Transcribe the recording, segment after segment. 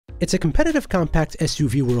It's a competitive compact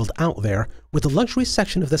SUV world out there, with the luxury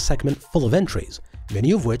section of the segment full of entries,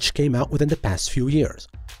 many of which came out within the past few years.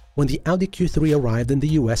 When the Audi Q3 arrived in the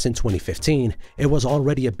US in 2015, it was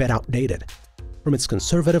already a bit outdated. From its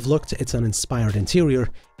conservative look to its uninspired interior,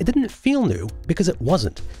 it didn't feel new because it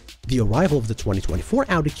wasn't. The arrival of the 2024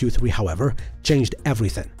 Audi Q3, however, changed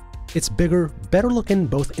everything. It's bigger, better looking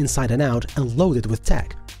both inside and out, and loaded with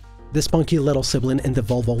tech. The spunky little sibling in the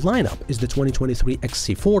Volvo lineup is the 2023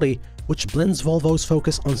 XC40, which blends Volvo's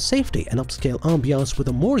focus on safety and upscale ambiance with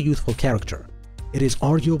a more youthful character. It is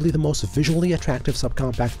arguably the most visually attractive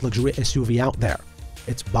subcompact luxury SUV out there.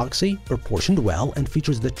 It's boxy, proportioned well, and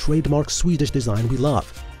features the trademark Swedish design we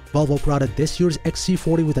love. Volvo prodded this year's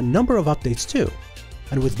XC40 with a number of updates too.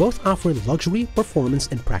 And with both offering luxury, performance,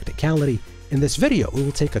 and practicality, in this video we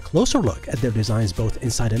will take a closer look at their designs both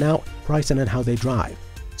inside and out, pricing, and how they drive.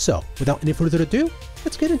 So, without any further ado,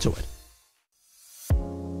 let's get into it.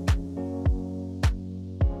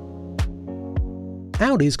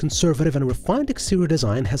 Audi's conservative and refined exterior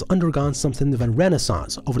design has undergone something of a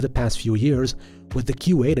renaissance over the past few years, with the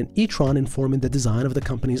Q8 and e-tron informing the design of the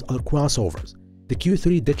company's other crossovers. The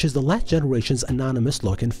Q3 ditches the last generation's anonymous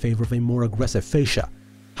look in favor of a more aggressive fascia.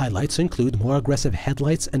 Highlights include more aggressive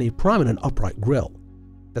headlights and a prominent upright grille.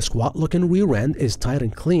 The squat-looking rear end is tight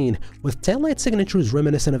and clean, with taillight signatures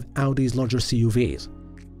reminiscent of Audi's larger CUVs.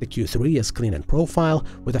 The Q3 is clean in profile,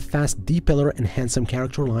 with a fast D-pillar and handsome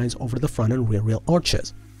character lines over the front and rear wheel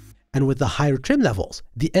arches. And with the higher trim levels,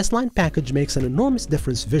 the S-Line package makes an enormous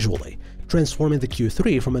difference visually, transforming the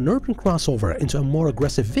Q3 from an urban crossover into a more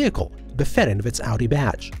aggressive vehicle, befitting of its Audi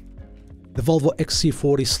badge. The Volvo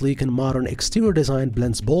XC40 sleek and modern exterior design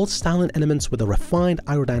blends bold styling elements with a refined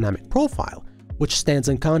aerodynamic profile, which stands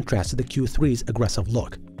in contrast to the Q3's aggressive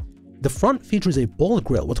look. The front features a bold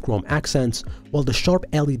grille with chrome accents, while the sharp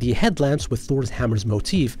LED headlamps with Thor's hammers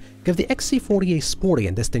motif give the XC40 a sporty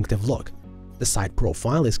and distinctive look. The side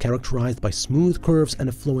profile is characterized by smooth curves and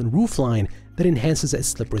a flowing roofline that enhances its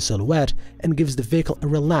slippery silhouette and gives the vehicle a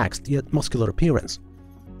relaxed yet muscular appearance.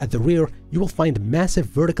 At the rear, you will find massive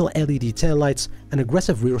vertical LED taillights, an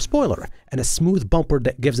aggressive rear spoiler, and a smooth bumper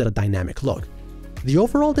that gives it a dynamic look. The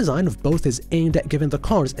overall design of both is aimed at giving the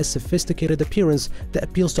cars a sophisticated appearance that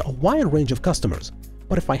appeals to a wide range of customers,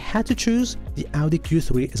 but if I had to choose, the Audi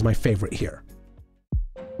Q3 is my favorite here.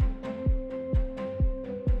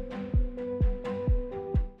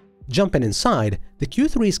 Jumping inside, the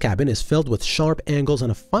Q3's cabin is filled with sharp angles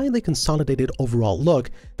and a finely consolidated overall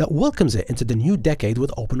look that welcomes it into the new decade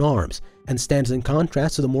with open arms, and stands in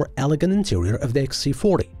contrast to the more elegant interior of the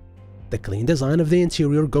XC40. The clean design of the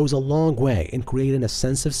interior goes a long way in creating a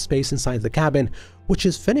sense of space inside the cabin, which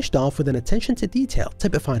is finished off with an attention to detail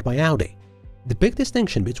typified by Audi. The big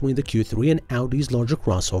distinction between the Q3 and Audi's larger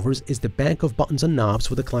crossovers is the bank of buttons and knobs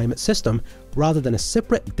with a climate system rather than a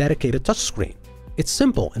separate dedicated touchscreen. It's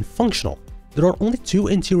simple and functional. There are only two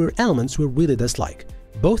interior elements we really dislike.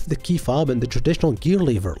 Both the key fob and the traditional gear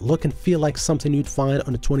lever look and feel like something you'd find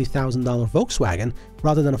on a $20,000 Volkswagen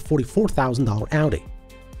rather than a $44,000 Audi.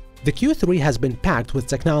 The Q3 has been packed with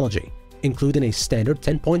technology, including a standard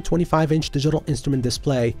 10.25-inch digital instrument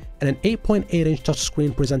display and an 8.8-inch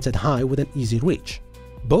touchscreen presented high with an easy reach.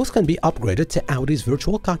 Both can be upgraded to Audi's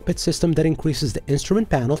virtual cockpit system that increases the instrument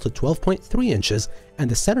panel to 12.3 inches and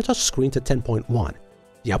the center touchscreen to 10.1.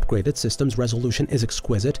 The upgraded system's resolution is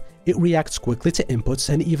exquisite, it reacts quickly to inputs,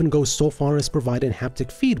 and even goes so far as providing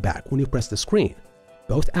haptic feedback when you press the screen.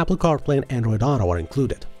 Both Apple CarPlay and Android Auto are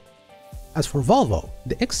included. As for Volvo,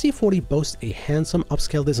 the XC40 boasts a handsome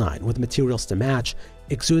upscale design with materials to match,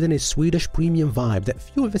 exuding a Swedish premium vibe that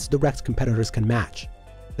few of its direct competitors can match.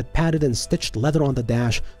 The padded and stitched leather on the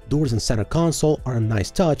dash, doors, and center console are a nice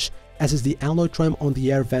touch, as is the alloy trim on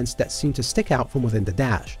the air vents that seem to stick out from within the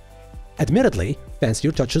dash. Admittedly,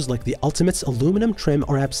 fancier touches like the Ultimate's aluminum trim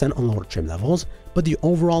are absent on lower trim levels, but the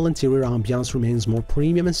overall interior ambiance remains more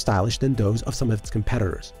premium and stylish than those of some of its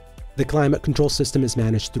competitors. The climate control system is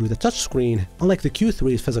managed through the touchscreen, unlike the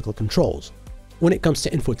Q3's physical controls. When it comes to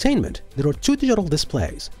infotainment, there are two digital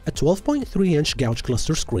displays, a 12.3-inch gauge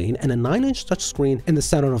cluster screen and a 9-inch touchscreen in the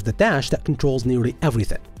center of the dash that controls nearly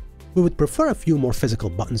everything. We would prefer a few more physical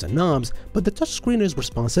buttons and knobs, but the touchscreen is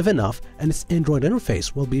responsive enough and its Android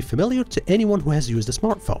interface will be familiar to anyone who has used a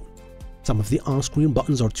smartphone. Some of the on-screen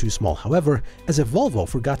buttons are too small, however, as if Volvo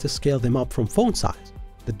forgot to scale them up from phone size.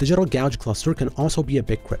 The digital gauge cluster can also be a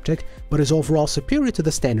bit cryptic, but is overall superior to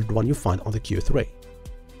the standard one you find on the Q3.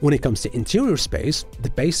 When it comes to interior space, the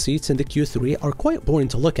base seats in the Q3 are quite boring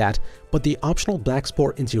to look at, but the optional Black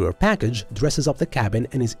Sport interior package dresses up the cabin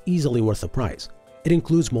and is easily worth the price. It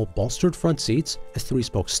includes more bolstered front seats, a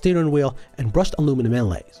 3-spoke steering wheel, and brushed aluminum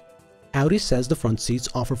inlays. Audi says the front seats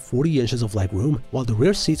offer 40 inches of legroom, while the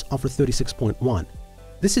rear seats offer 36.1.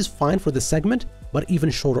 This is fine for the segment, but even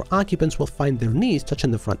shorter occupants will find their knees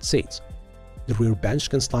touching the front seats. The rear bench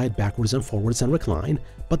can slide backwards and forwards and recline,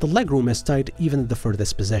 but the legroom is tight even at the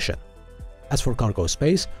furthest position. As for cargo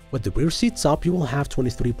space, with the rear seats up, you will have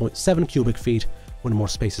 23.7 cubic feet. When more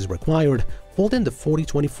space is required, folding the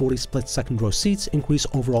 40-20-40 split second row seats increase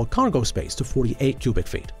overall cargo space to 48 cubic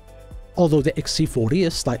feet. Although the XC40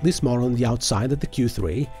 is slightly smaller on the outside than the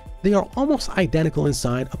Q3, they are almost identical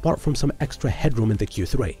inside apart from some extra headroom in the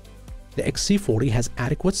Q3. The XC40 has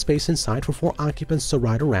adequate space inside for 4 occupants to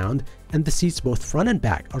ride around, and the seats both front and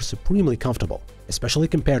back are supremely comfortable, especially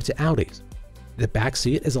compared to Audi's. The back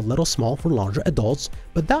seat is a little small for larger adults,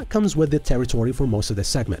 but that comes with the territory for most of this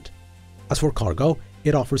segment. As for cargo,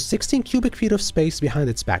 it offers 16 cubic feet of space behind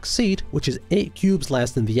its back seat, which is 8 cubes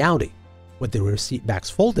less than the Audi. With the rear seat backs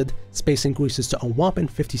folded, space increases to a whopping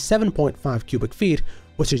 57.5 cubic feet,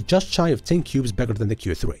 which is just shy of 10 cubes bigger than the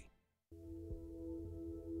Q3.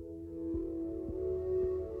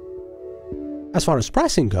 As far as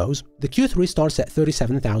pricing goes, the Q3 starts at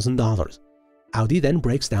 $37,000. Audi then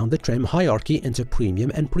breaks down the trim hierarchy into Premium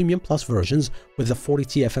and Premium Plus versions, with the 40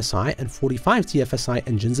 TFSI and 45 TFSI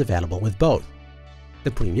engines available with both.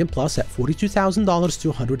 The Premium Plus at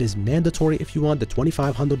 $42,200 is mandatory if you want the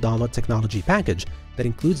 $2,500 technology package that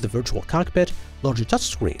includes the virtual cockpit, larger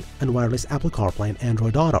touchscreen, and wireless Apple CarPlay and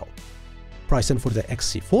Android Auto. Pricing for the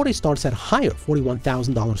XC40 starts at higher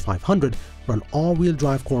 $41,500 for an all-wheel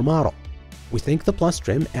drive core model. We think the Plus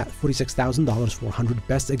trim at $46,400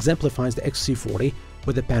 best exemplifies the XC40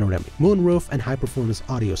 with a panoramic moonroof and high-performance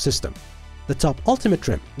audio system. The top Ultimate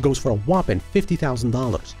trim goes for a whopping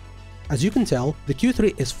 $50,000. As you can tell, the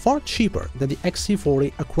Q3 is far cheaper than the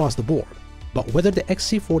XC40 across the board, but whether the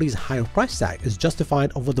XC40's higher price tag is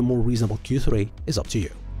justified over the more reasonable Q3 is up to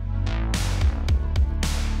you.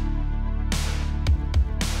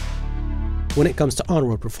 When it comes to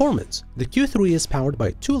on-road performance, the Q3 is powered by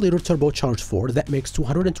a 2-liter turbocharged Ford that makes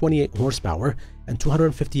 228 horsepower and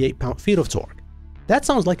 258 pound-feet of torque. That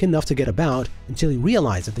sounds like enough to get about until you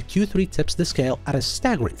realize that the Q3 tips the scale at a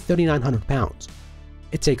staggering 3,900 pounds.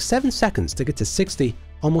 It takes 7 seconds to get to 60,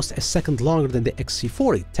 almost a second longer than the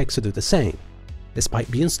XC40 takes to do the same.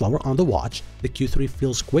 Despite being slower on the watch, the Q3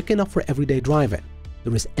 feels quick enough for everyday driving.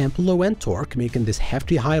 There is ample low-end torque, making this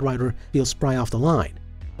hefty high rider feel spry off the line,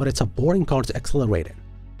 but it's a boring car to accelerate in.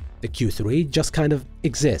 The Q3 just kind of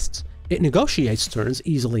exists. It negotiates turns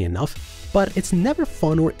easily enough, but it's never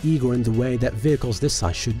fun or eager in the way that vehicles this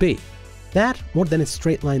size should be. That, more than its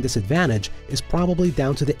straight-line disadvantage, is probably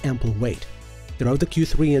down to the ample weight. Throw the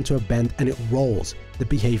Q3 into a bend and it rolls. The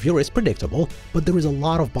behavior is predictable, but there is a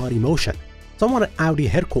lot of body motion. Someone at Audi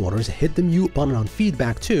headquarters hit the mute button on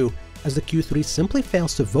feedback too, as the Q3 simply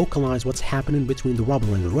fails to vocalize what's happening between the rubber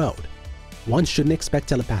and the road. One shouldn't expect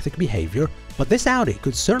telepathic behavior, but this Audi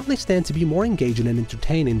could certainly stand to be more engaging and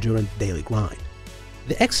entertaining during the daily grind.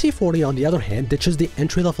 The XC40, on the other hand, ditches the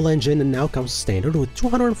entry-level engine and now comes standard with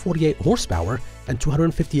 248 horsepower and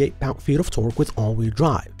 258 pound-feet of torque with all-wheel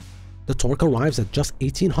drive. The torque arrives at just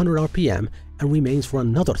 1800 RPM and remains for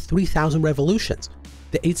another 3000 revolutions.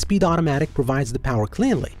 The 8-speed automatic provides the power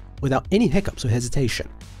cleanly, without any hiccups or hesitation.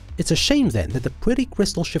 It's a shame then that the pretty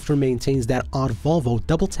crystal shifter maintains that odd Volvo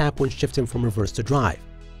double tap when shifting from reverse to drive.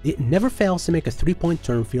 It never fails to make a 3-point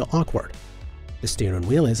turn feel awkward. The steering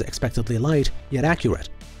wheel is expectedly light, yet accurate.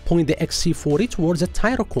 Point the XC40 towards a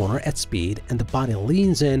tighter corner at speed and the body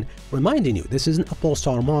leans in, reminding you this isn't a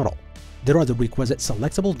Polestar model. There are the requisite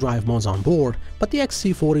selectable drive modes on board, but the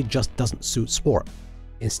XC40 just doesn't suit sport.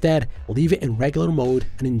 Instead, leave it in regular mode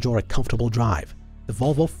and enjoy a comfortable drive. The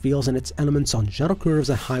Volvo feels in its elements on gentle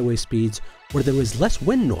curves at highway speeds, where there is less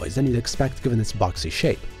wind noise than you'd expect given its boxy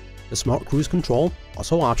shape. The smart cruise control,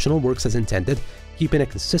 also optional, works as intended, keeping a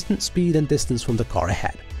consistent speed and distance from the car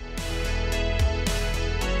ahead.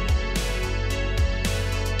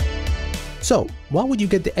 So, why would you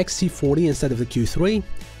get the XC40 instead of the Q3?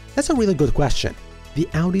 That's a really good question. The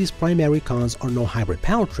Audi's primary cons are no hybrid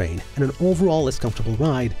powertrain and an overall less comfortable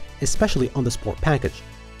ride, especially on the sport package.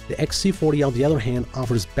 The XC40, on the other hand,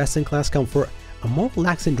 offers best-in-class comfort, a more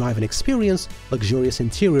relaxing driving experience, luxurious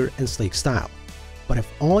interior, and sleek style. But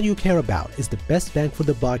if all you care about is the best bang for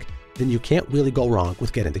the buck, then you can't really go wrong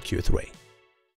with getting the Q3.